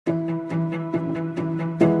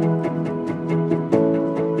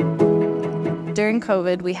during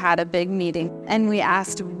COVID, we had a big meeting and we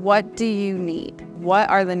asked, what do you need? What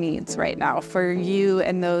are the needs right now for you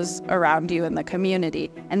and those around you in the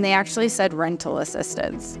community? And they actually said rental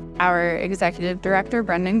assistance. Our executive director,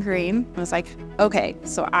 Brendan Green, was like, okay,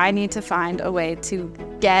 so I need to find a way to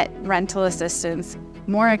get rental assistance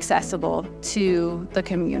more accessible to the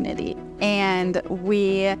community. And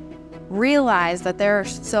we realized that there are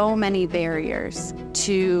so many barriers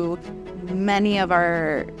to many of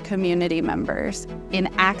our community members in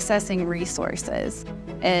accessing resources.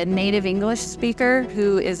 A native English speaker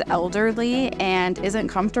who is elderly and isn't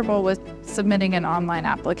comfortable with submitting an online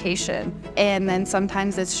application. And then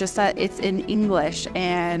sometimes it's just that it's in English,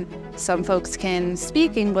 and some folks can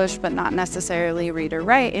speak English but not necessarily read or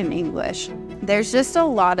write in English. There's just a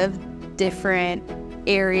lot of different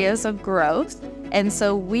areas of growth. And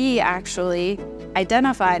so we actually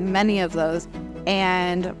identified many of those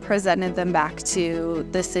and presented them back to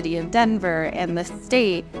the city of Denver and the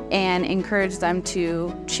state and encouraged them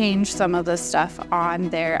to change some of the stuff on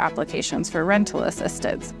their applications for rental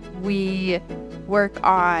assistance. We work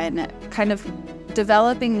on kind of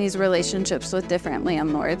developing these relationships with different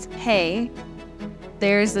landlords. Hey,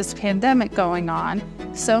 there's this pandemic going on.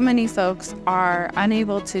 So many folks are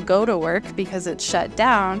unable to go to work because it's shut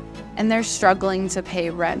down and they're struggling to pay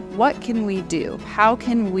rent. What can we do? How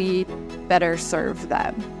can we better serve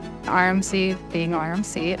them? RMC, being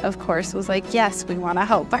RMC, of course, was like, yes, we want to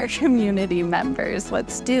help our community members.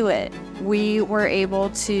 Let's do it. We were able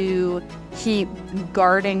to keep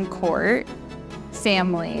Garden Court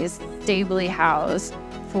families stably housed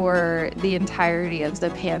for the entirety of the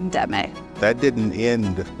pandemic. That didn't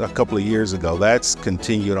end a couple of years ago. That's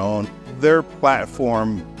continued on. Their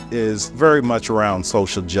platform is very much around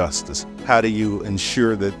social justice. How do you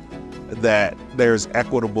ensure that there's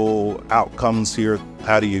equitable outcomes here?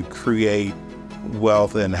 How do you create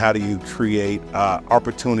wealth, and how do you create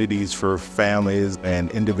opportunities for families and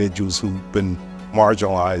individuals who've been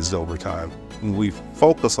marginalized over time? We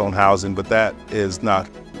focus on housing, but that is not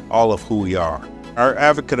all of who we are. Our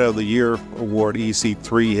Advocate of the Year Award,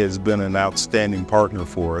 EC3, has been an outstanding partner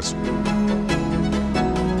for us.